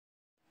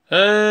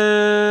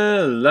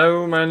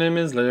Hello, my name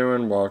is Leo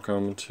and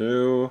welcome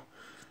to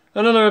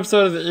another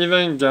episode of the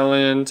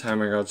Evangelion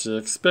Tamagotchi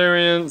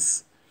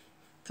experience.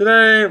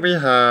 Today we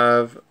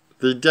have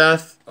the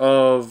death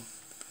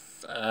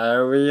of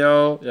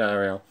Ariel. Yeah,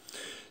 Ariel.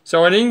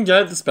 So I didn't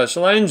get the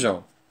special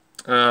angel.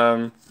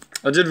 I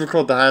did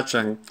record the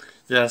hatching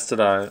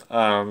yesterday,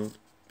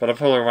 but I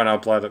probably won't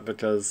upload it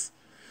because,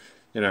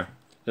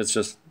 it's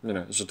just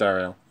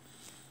Ariel.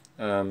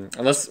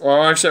 Unless,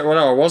 well, actually, well,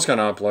 no, I was going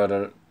to upload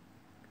it.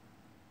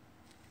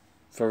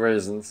 For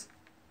reasons.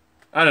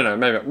 I don't know,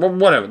 maybe. Well,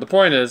 whatever. The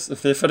point is,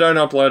 if I don't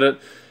upload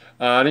it,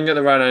 I didn't get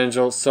the right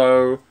angel,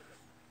 so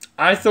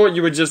I thought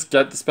you would just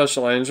get the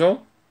special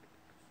angel.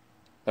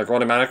 Like,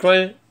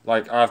 automatically.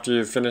 Like, after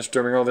you've finished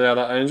doing all the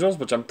other angels,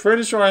 which I'm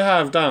pretty sure I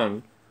have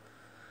done.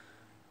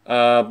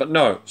 But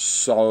no.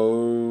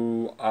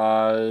 So,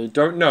 I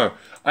don't know.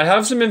 I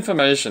have some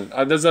information.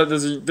 There's a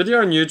video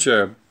on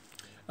YouTube.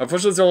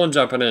 Unfortunately, it's all in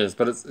Japanese,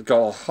 but it's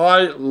got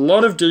a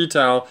lot of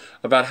detail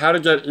about how to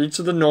get each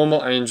of the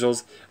normal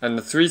angels and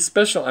the 3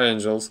 special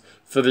angels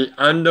for the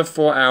under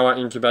 4-hour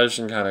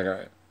incubation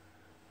category.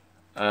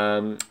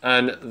 And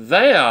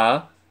they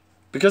are,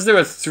 because there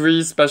were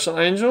 3 special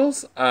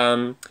angels,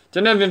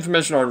 didn't have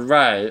information on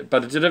Ray,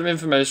 but it did have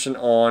information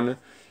on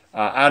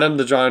Adam,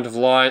 the Giant of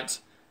Light,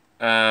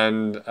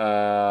 and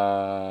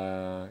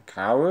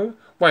Kaoru?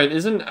 Wait,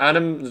 isn't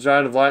Adam, the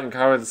Giant of Light, and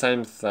Kaoru the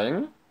same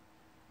thing?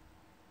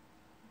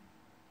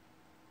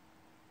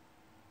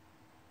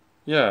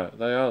 Yeah,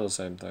 they are the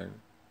same thing.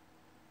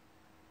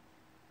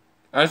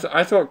 I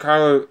thought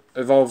Kaoru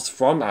evolves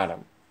from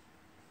Adam.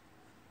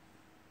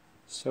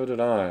 So did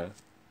I.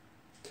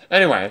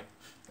 Anyway,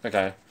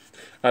 okay.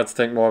 I have to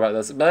think more about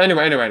this. But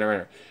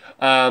anyway.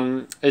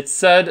 It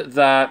said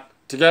that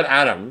to get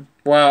Adam,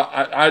 well,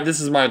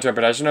 this is my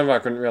interpretation of it, I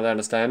couldn't really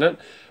understand it,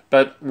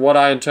 but what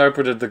I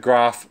interpreted the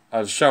graph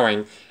as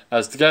showing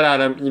as to get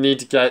Adam, you need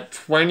to get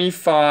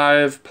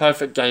 25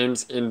 perfect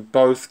games in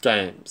both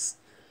games.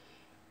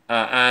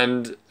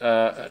 And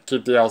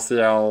keep the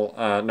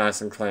LCL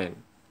nice and clean.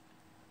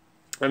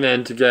 And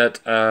then to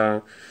get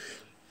Tabra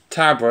 /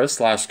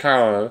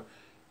 Kaoru,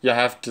 you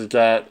have to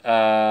get,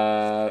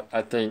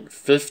 I think,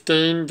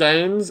 15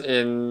 games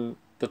in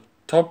the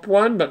top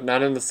one, but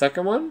none in the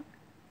second one.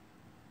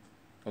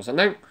 Or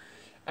something.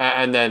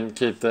 And then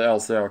keep the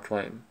LCL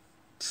clean.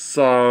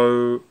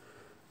 So,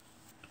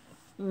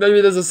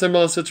 maybe there's a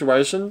similar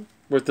situation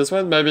with this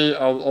one. Maybe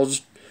I'll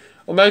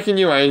make a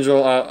new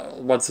angel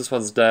once this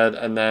one's dead,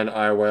 and then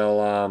I will,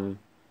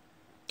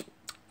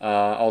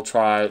 I'll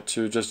try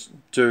to just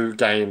do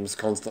games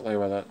constantly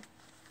with it.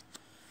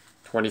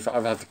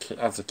 25, I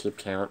have to keep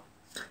count.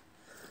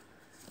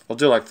 I'll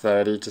do like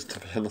 30, just to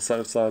be on the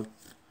safe side.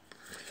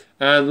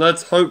 And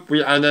let's hope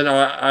and then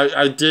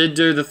I did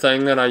do the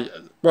thing that I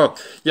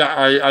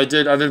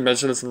did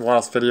mention this in the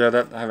last video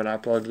that I haven't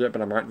uploaded yet,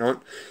 but I might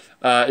not.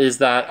 Is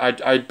that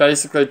I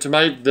basically, to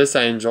make this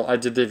angel, I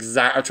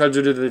tried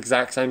to do the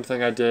exact same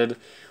thing I did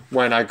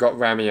when I got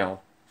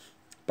Ramiel.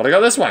 But I got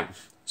this one.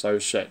 So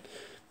shit.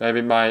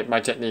 Maybe my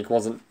technique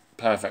wasn't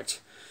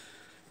perfect.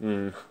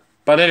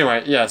 But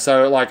anyway, yeah,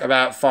 so like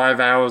about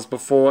 5 hours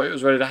before it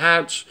was ready to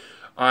hatch,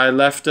 I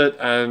left it,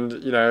 and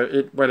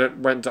when it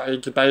went to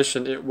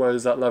incubation, it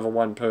was at level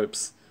 1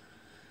 poops.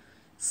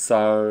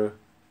 So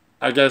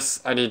I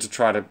guess I need to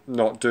try to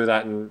not do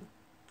that and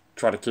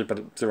try to keep it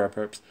at 0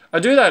 poops. I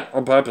do that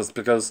on purpose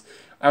because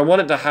I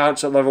want it to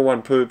hatch at level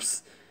 1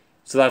 poops,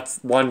 so that's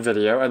one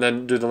video, and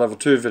then do the level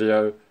 2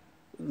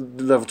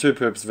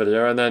 poops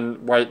video, and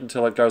then wait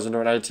until it goes into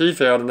an AT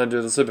field, and then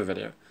do the super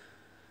video.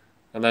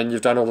 And then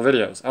you've done all the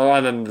videos. Oh,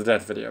 and then the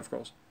death video, of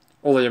course.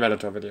 Or the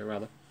Yamadato video,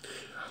 rather.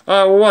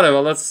 Well,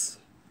 whatever, let's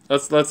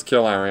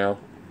kill Ariel.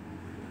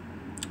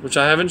 Which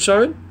I haven't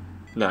shown?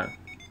 No.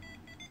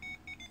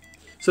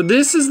 So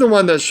this is the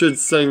one that should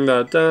sing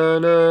the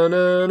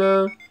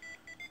da-na-na-na.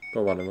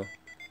 But whatever.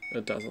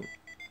 It doesn't.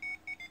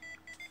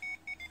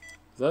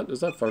 Is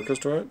that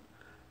focused right?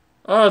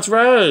 Oh, it's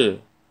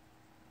Ray!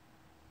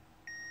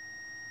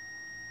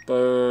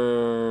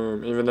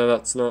 Boom. Even though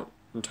that's not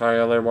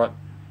entirely what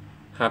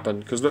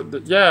happened. Because,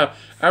 yeah,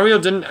 Ariel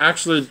didn't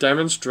actually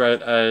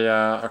demonstrate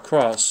a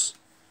cross.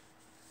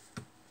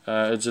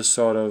 It just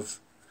sort of...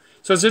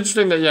 So it's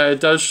interesting that, yeah, it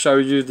does show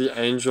you the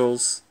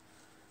angels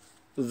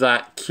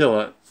that kill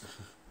it.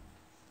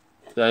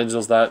 The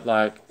angels that,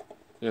 like,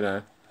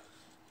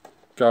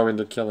 go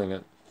into killing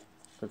it.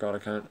 Oh god, I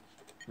can't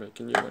make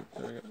a new one.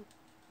 There we go.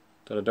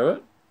 Did I do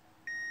it?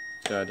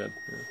 Yeah, I did.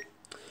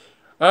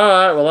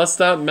 Alright, well, let's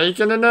start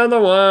making another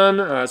one.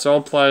 Alright, so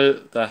I'll play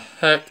the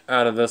heck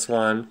out of this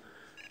one.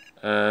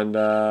 And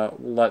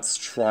let's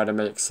try to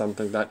make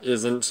something that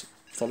isn't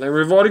something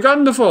we've already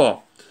gotten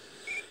before.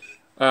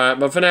 Alright,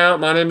 but for now,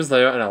 my name is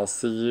Leo, and I'll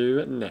see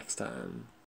you next time.